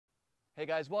Hey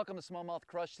guys, welcome to Smallmouth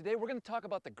Crush. Today we're going to talk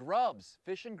about the grubs,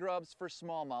 fishing grubs for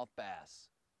smallmouth bass.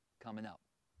 Coming up.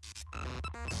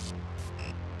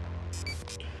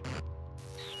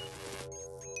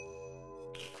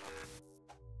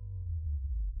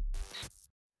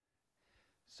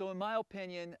 So in my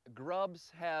opinion,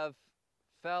 grubs have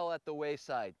fell at the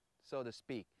wayside, so to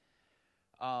speak.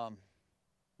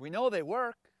 We know they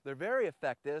work, they're very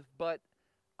effective, but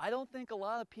I don't think a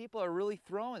lot of people are really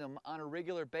throwing them on a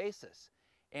regular basis.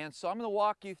 And so I'm going to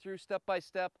walk you through step by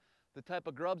step the type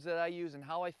of grubs that I use and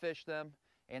how I fish them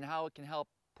and how it can help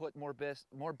put more bass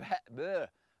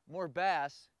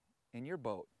in your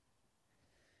boat.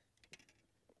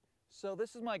 So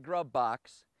this is my grub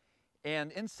box,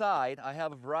 and inside I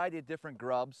have a variety of different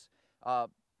grubs.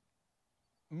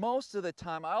 Most of the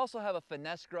time, I also have a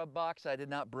finesse grub box I did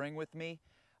not bring with me.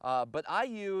 But I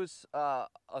use a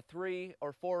 3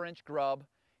 or 4 inch grub,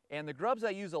 and the grubs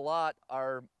I use a lot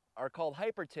are called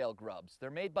hypertail grubs. They're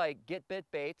made by Get Bit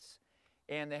Baits,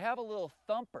 and they have a little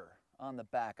thumper on the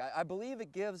back. I believe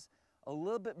it gives a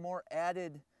little bit more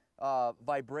added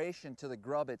vibration to the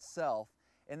grub itself.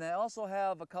 And they also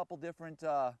have a couple different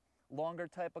longer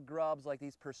type of grubs, like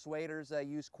these persuaders I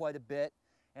use quite a bit,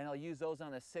 and I'll use those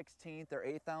on a 1/16 or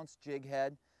 1/8 ounce jig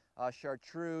head,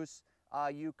 chartreuse,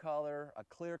 IU color, a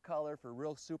clear color for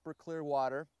real super clear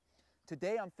water.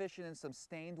 Today I'm fishing in some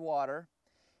stained water,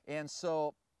 and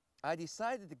so I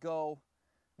decided to go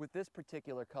with this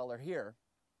particular color here.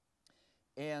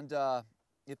 And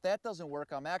if that doesn't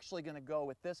work, I'm actually going to go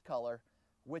with this color,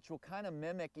 which will kind of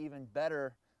mimic even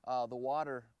better the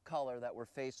water color that we're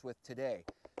faced with today.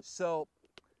 So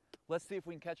let's see if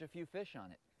we can catch a few fish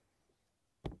on it.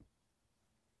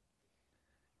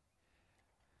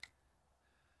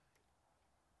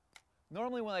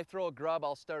 Normally when I throw a grub,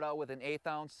 I'll start out with an 1/8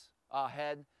 ounce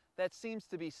head. That seems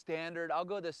to be standard. I'll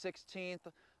go to 1/16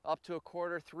 up to a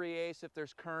 1/4, 3/8 if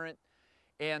there's current.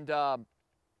 And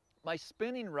my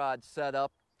spinning rod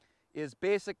setup is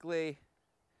basically,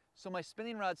 so my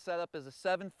spinning rod setup is a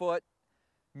 7-foot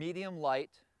medium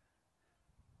light.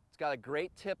 It's got a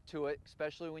great tip to it,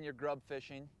 especially when you're grub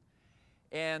fishing.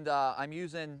 And I'm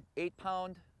using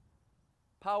 8-pound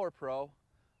Power Pro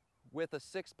with a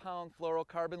 6-pound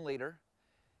fluorocarbon leader,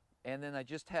 and then I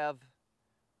just have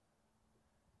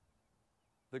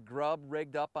the grub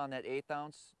rigged up on that 1/8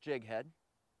 ounce jig head.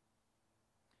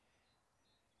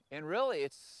 And really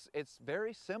it's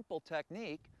very simple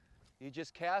technique. You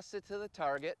just cast it to the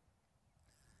target,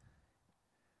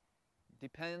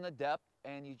 depending on the depth,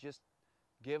 and you just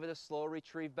give it a slow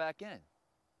retrieve back in.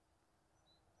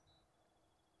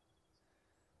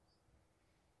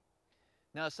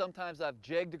 Now sometimes I've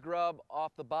jigged a grub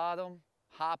off the bottom,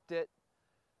 hopped it,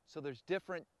 so there's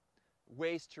different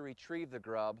ways to retrieve the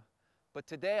grub. But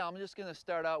today I'm just going to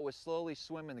start out with slowly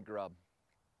swimming the grub.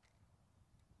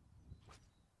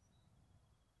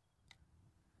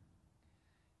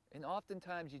 And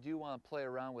oftentimes you do want to play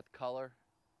around with color.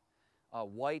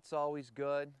 White's always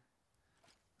good.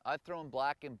 I've thrown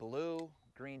black and blue,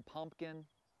 green pumpkin.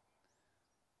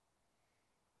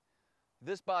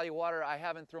 This body of water I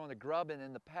haven't thrown a grub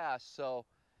in the past, so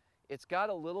it's got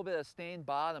a little bit of stained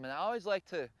bottom, and I always like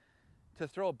to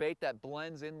throw a bait that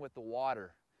blends in with the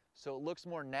water so it looks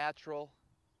more natural.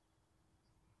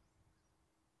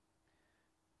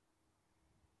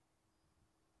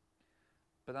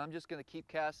 But I'm just going to keep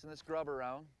casting this grub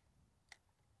around.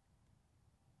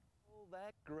 Oh,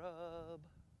 that grub.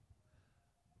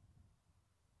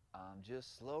 I'm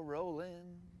just slow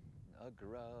rolling a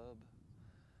grub,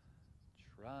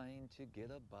 trying to get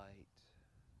a bite.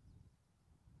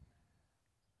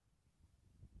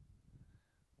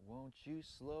 Won't you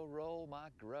slow roll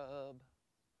my grub?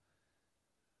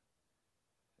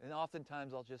 And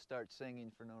oftentimes I'll just start singing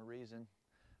for no reason.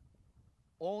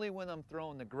 Only when I'm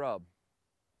throwing the grub.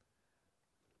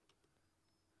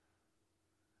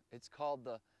 It's called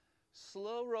the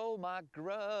slow roll my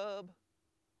grub.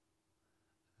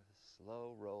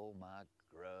 Slow roll my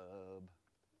grub.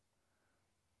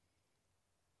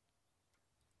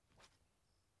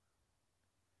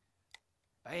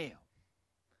 Bam!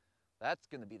 That's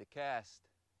going to be the cast.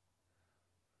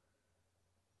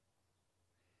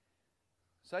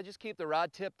 So I just keep the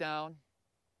rod tip down,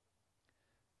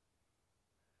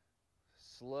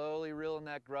 slowly reeling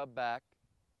that grub back.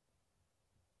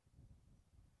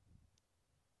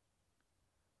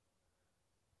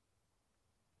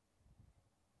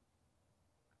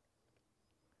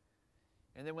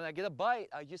 And then when I get a bite,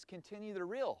 I just continue to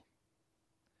reel.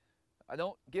 I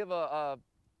don't give a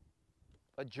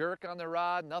jerk on the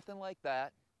rod, nothing like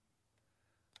that.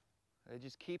 I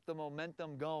just keep the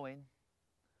momentum going.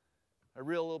 I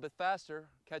reel a little bit faster,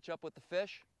 catch up with the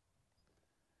fish,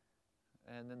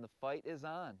 and then the fight is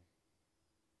on.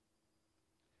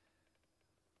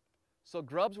 So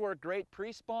grubs work great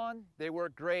pre-spawn. They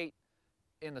work great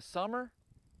in the summer.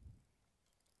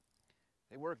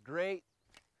 They work great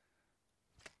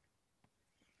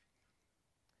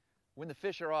when the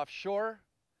fish are offshore,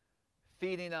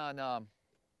 feeding on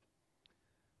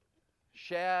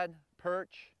shad,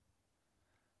 perch.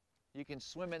 You can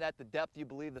swim it at the depth you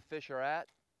believe the fish are at.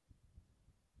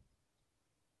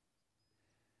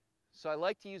 So I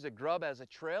like to use a grub as a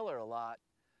trailer a lot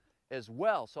as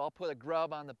well. So I'll put a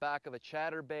grub on the back of a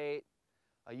chatterbait.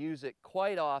 I use it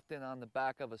quite often on the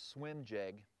back of a swim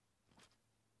jig.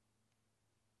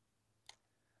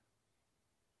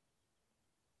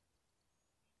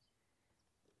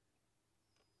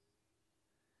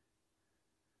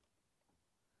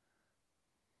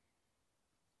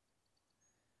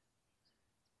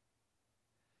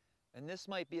 And this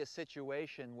might be a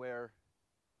situation where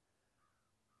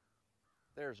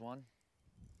there's one.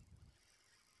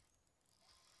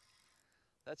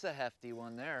 That's a hefty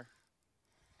one there.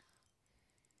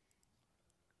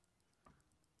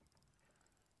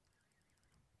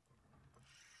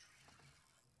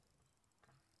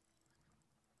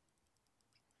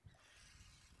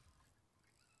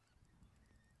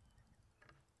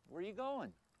 Where are you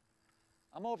going?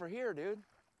 I'm over here, dude.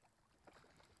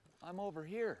 I'm over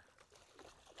here.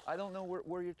 I don't know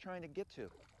where you're trying to get to.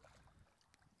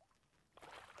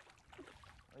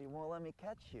 Oh, you won't let me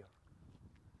catch you.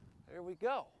 There we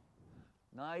go.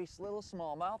 Nice little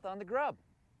smallmouth on the grub.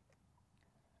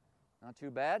 Not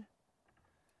too bad.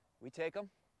 We take them.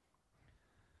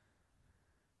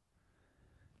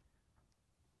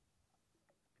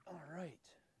 All right.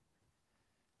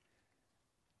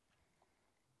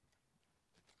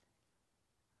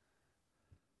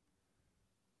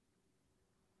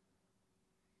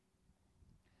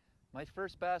 My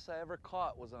first bass I ever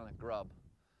caught was on a grub,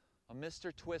 a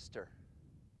Mr. Twister.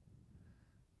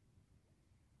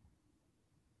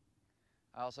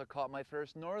 I also caught my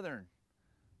first northern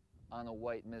on a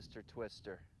white Mr.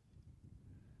 Twister.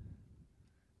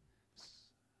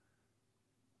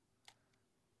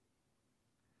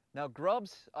 Now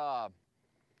grubs,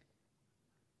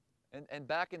 and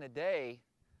back in the day,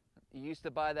 you used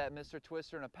to buy that Mr.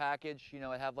 Twister in a package. You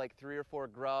know, it'd have like 3 or 4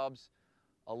 grubs,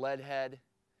 a lead head,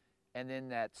 and then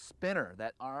that spinner,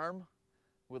 that arm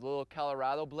with a little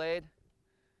Colorado blade.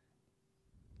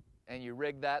 And you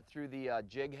rig that through the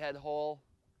jig head hole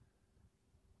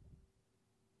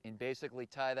and basically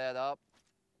tie that up.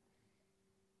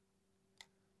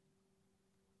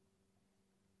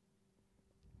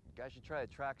 You guys should try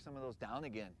to track some of those down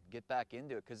again, get back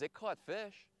into it, because it caught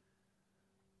fish.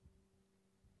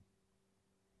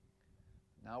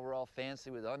 Now we're all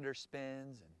fancy with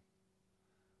underspins and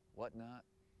whatnot.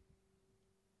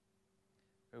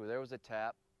 Ooh, there was a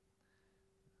tap.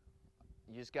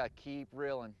 You just got to keep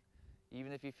reeling.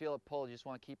 Even if you feel it pull, you just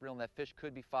want to keep reeling. That fish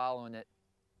could be following it.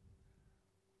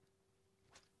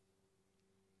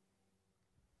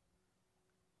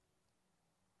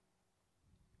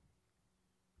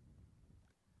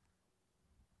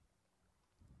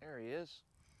 There he is.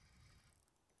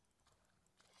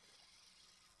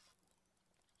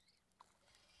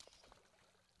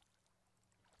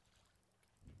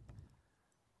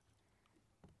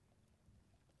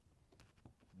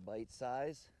 Bite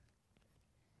size.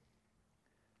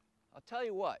 I'll tell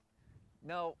you what.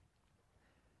 Now,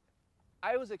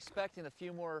 I was expecting a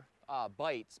few more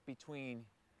bites between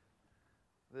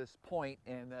this point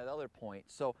and that other point.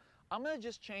 So I'm going to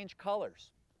just change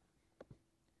colors.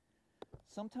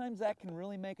 Sometimes that can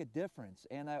really make a difference.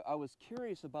 And I was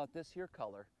curious about this here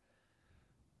color.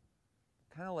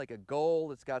 Kind of like a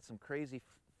gold. It's got some crazy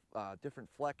different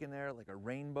fleck in there, like a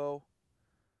rainbow.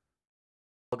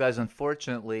 Well guys,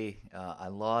 unfortunately, I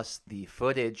lost the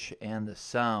footage and the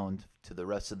sound to the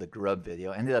rest of the grub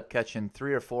video. I ended up catching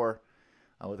 3 or 4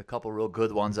 with a couple real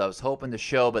good ones I was hoping to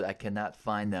show, but I cannot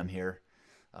find them here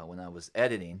when I was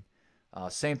editing.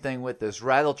 Same thing with this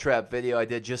rattle trap video I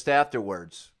did just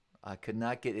afterwards. I could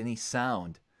not get any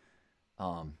sound.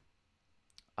 I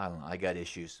don't know, I got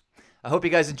issues. I hope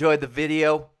you guys enjoyed the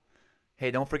video.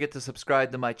 Hey, don't forget to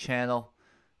subscribe to my channel.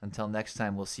 Until next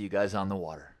time, we'll see you guys on the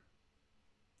water.